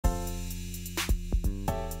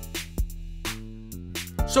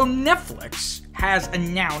So Netflix has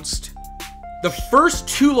announced the first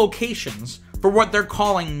 2 locations for what they're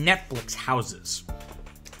calling Netflix houses.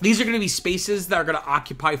 These are going to be spaces that are going to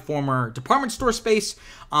occupy former department store space.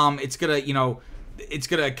 It's going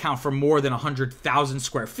to account for more than 100,000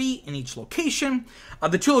 square feet in each location.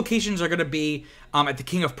 The 2 locations are going to be at the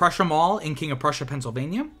King of Prussia Mall in King of Prussia,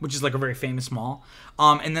 Pennsylvania, which is like a very famous mall.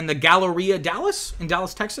 And then the Galleria Dallas in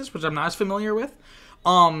Dallas, Texas, which I'm not as familiar with.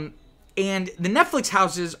 And the Netflix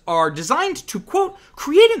houses are designed to, quote,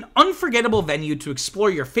 create an unforgettable venue to explore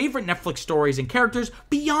your favorite Netflix stories and characters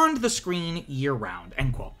beyond the screen year-round,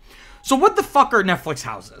 end quote. So what the fuck are Netflix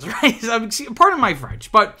houses, right? Pardon my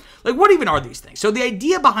French, but like, what even are these things? So the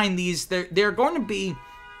idea behind these, they're going to be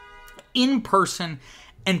in-person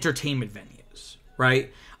entertainment venues,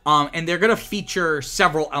 right? And they're going to feature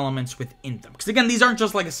several elements within them. Because again, these aren't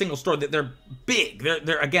just like a single store. They're big.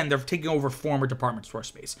 They're taking over former department store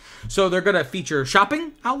space. So they're going to feature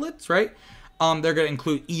shopping outlets, right? They're going to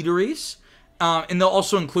include eateries. And they'll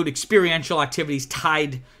also include experiential activities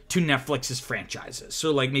tied to Netflix's franchises.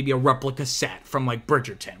 So like maybe a replica set from like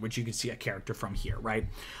Bridgerton, which you can see a character from here, right?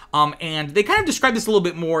 And they kind of describe this a little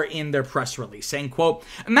bit more in their press release, saying, quote,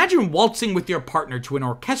 imagine waltzing with your partner to an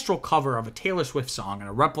orchestral cover of a Taylor Swift song and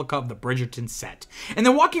a replica of the Bridgerton set, and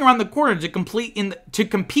then walking around the corner to compete in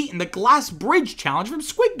the Glass Bridge Challenge from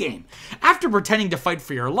Squid Game. After pretending to fight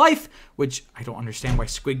for your life, which I don't understand why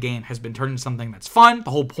Squid Game has been turned into something that's fun.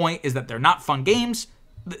 The whole point is that they're not fun games.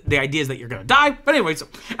 The idea is that you're going to die. But anyway, so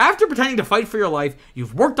after pretending to fight for your life,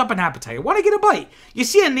 you've worked up an appetite. Want to get a bite? You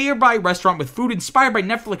see a nearby restaurant with food inspired by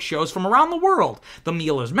Netflix shows from around the world. The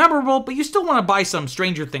meal is memorable, but you still want to buy some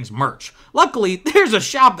Stranger Things merch. Luckily, there's a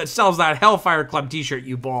shop that sells that Hellfire Club t-shirt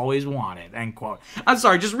you've always wanted, end quote. I'm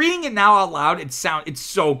sorry, just reading it now out loud, it's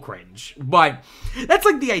so cringe. But that's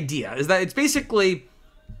like the idea, is that it's basically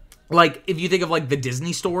like if you think of like the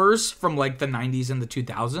Disney stores from like the 90s and the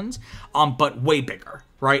 2000s, but way bigger,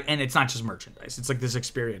 right? And it's not just merchandise. It's like this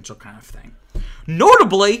experiential kind of thing.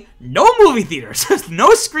 Notably, no movie theaters,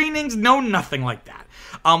 no screenings, no nothing like that,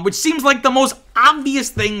 which seems like the most obvious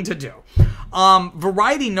thing to do.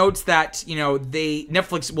 Variety notes that,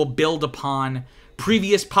 Netflix will build upon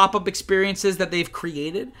previous pop-up experiences that they've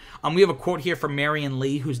created. We have a quote here from Marion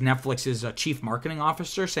Lee, who's Netflix's chief marketing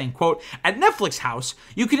officer, saying, quote, at Netflix House,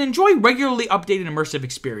 you can enjoy regularly updated immersive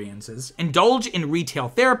experiences, indulge in retail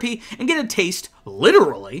therapy, and get a taste,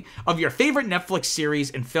 literally, of your favorite Netflix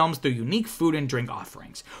series and films through unique food and drink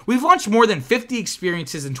offerings. We've launched more than 50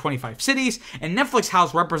 experiences in 25 cities, and Netflix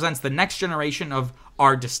House represents the next generation of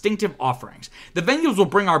our distinctive offerings. The venues will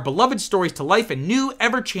bring our beloved stories to life in new,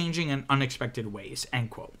 ever-changing, and unexpected ways,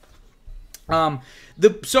 end quote.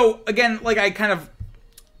 So again, like I kind of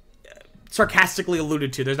sarcastically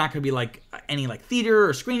alluded to, there's not going to be like any like theater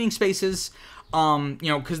or screening spaces,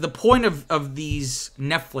 because the point of these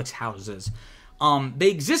Netflix houses, they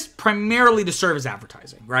exist primarily to serve as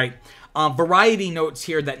advertising, right? Variety notes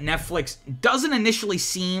here that Netflix doesn't initially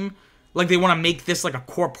seem like they want to make this like a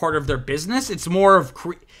core part of their business. It's more of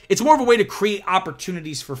a way to create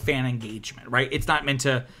opportunities for fan engagement, right? It's not meant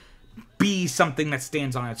to be something that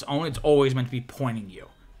stands on its own. It's always meant to be pointing you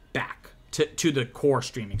back to the core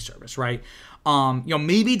streaming service, right?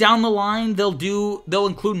 Maybe down the line they'll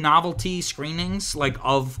include novelty screenings like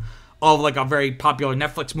of like a very popular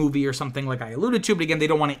Netflix movie or something like I alluded to, but again, they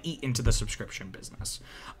don't want to eat into the subscription business.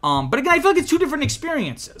 But again, I feel like it's two different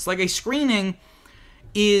experiences. Like a screening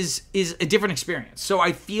is a different experience. So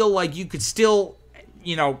I feel like you could still,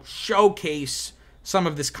 showcase some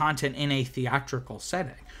of this content in a theatrical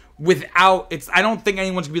setting without I don't think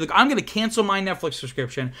anyone's gonna be like, I'm gonna cancel my Netflix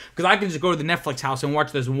subscription because I can just go to the Netflix house and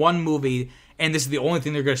watch this one movie and this is the only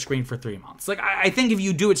thing they're gonna screen for 3 months. Like I think if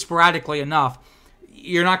you do it sporadically enough,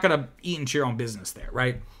 you're not gonna eat into your own business there,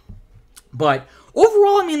 right? But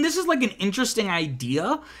overall, I mean, this is like an interesting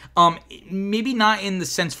idea. Maybe not in the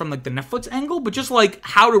sense from like the Netflix angle, but just like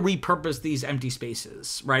how to repurpose these empty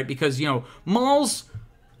spaces, right? Because, malls,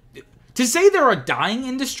 to say they're a dying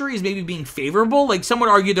industry is maybe being favorable. Like some would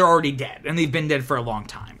argue they're already dead and they've been dead for a long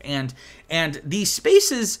time. And these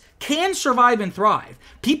spaces can survive and thrive.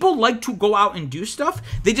 People like to go out and do stuff.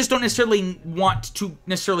 They just don't necessarily want to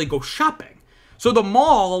necessarily go shopping. So the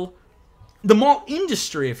mall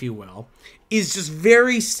industry, if you will, is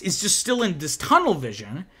just still in this tunnel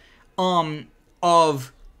vision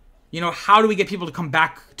of how do we get people to come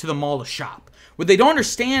back to the mall to shop. What they don't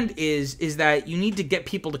understand is that you need to get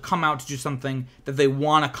people to come out to do something that they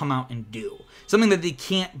want to come out and do, something that they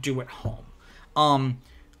can't do at home.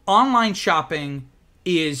 Online shopping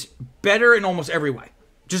is better in almost every way,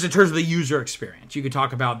 just in terms of the user experience. You could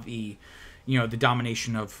talk about the the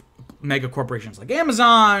domination of mega corporations like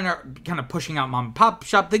Amazon are kind of pushing out mom and pop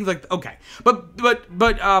shop things like okay, but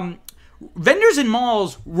vendors in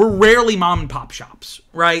malls were rarely mom and pop shops,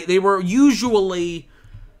 right? They were usually,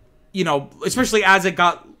 especially as it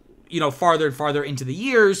got farther and farther into the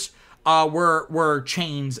years, were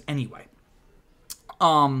chains anyway.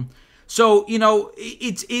 So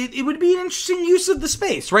it would be an interesting use of the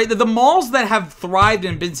space, right? The malls that have thrived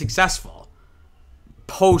and been successful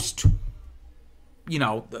post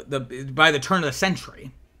by the turn of the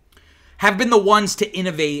century have been the ones to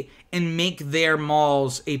innovate and make their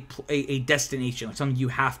malls a destination, like something you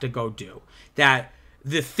have to go do. That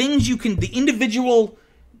the things the individual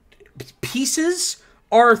pieces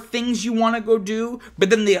are things you want to go do, but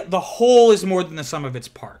then the whole is more than the sum of its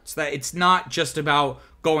parts. That it's not just about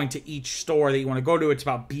going to each store that you want to go to, it's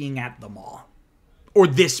about being at the mall. Or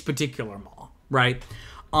this particular mall, right?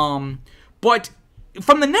 But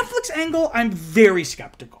from the Netflix angle, I'm very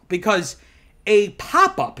skeptical because a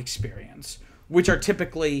pop-up experience, which are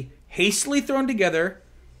typically hastily thrown together,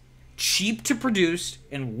 cheap to produce,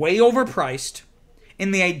 and way overpriced,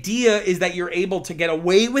 and the idea is that you're able to get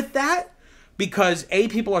away with that because A,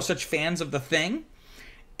 people are such fans of the thing,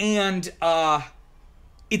 and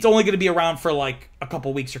it's only going to be around for like a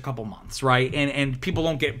couple weeks or a couple months, right? And people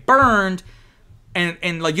don't get burned.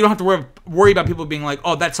 And like you don't have to worry about people being like,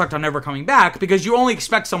 oh, that sucked, I'm never coming back, because you only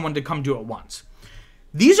expect someone to come do it once.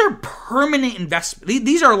 These are permanent investments.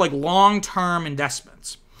 These are like long-term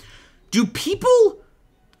investments. Do people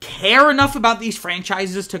care enough about these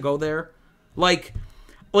franchises to go there? Like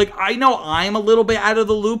I know I'm a little bit out of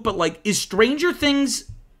the loop, but like, is Stranger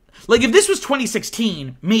Things, like if this was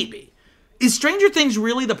 2016, maybe. Is Stranger Things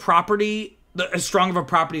really the property, as strong of a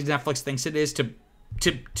property as Netflix thinks it is to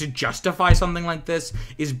justify something like this?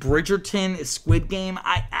 Is Bridgerton, is Squid Game?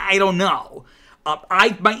 I don't know.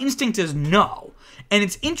 My instinct is no. And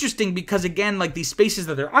it's interesting because, again, like these spaces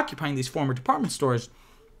that they're occupying, these former department stores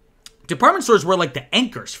were like the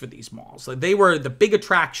anchors for these malls. Like they were the big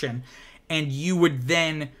attraction, and you would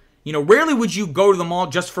then, rarely would you go to the mall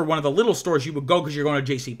just for one of the little stores. You would go because you're going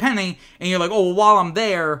to JCPenney, and you're like, oh, well, while I'm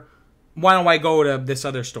there, why don't I go to this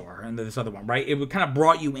other store and this other one, right? It would kind of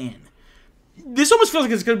brought you in. This almost feels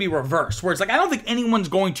like it's going to be reversed, where it's like, I don't think anyone's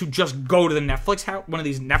going to just go to the Netflix house, one of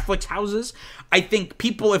these Netflix houses. I think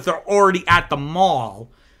people, if they're already at the mall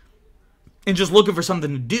and just looking for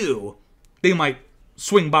something to do, they might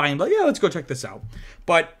swing by and be like, yeah, let's go check this out.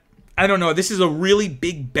 But I don't know. This is a really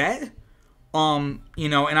big bet. And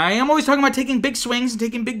I am always talking about taking big swings and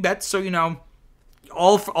taking big bets. So,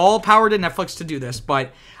 all power to Netflix to do this.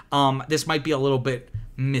 But this might be a little bit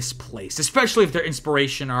misplaced, especially if their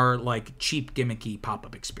inspiration are like cheap, gimmicky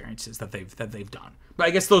pop-up experiences that they've done. But I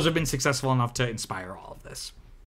guess those have been successful enough to inspire all of this.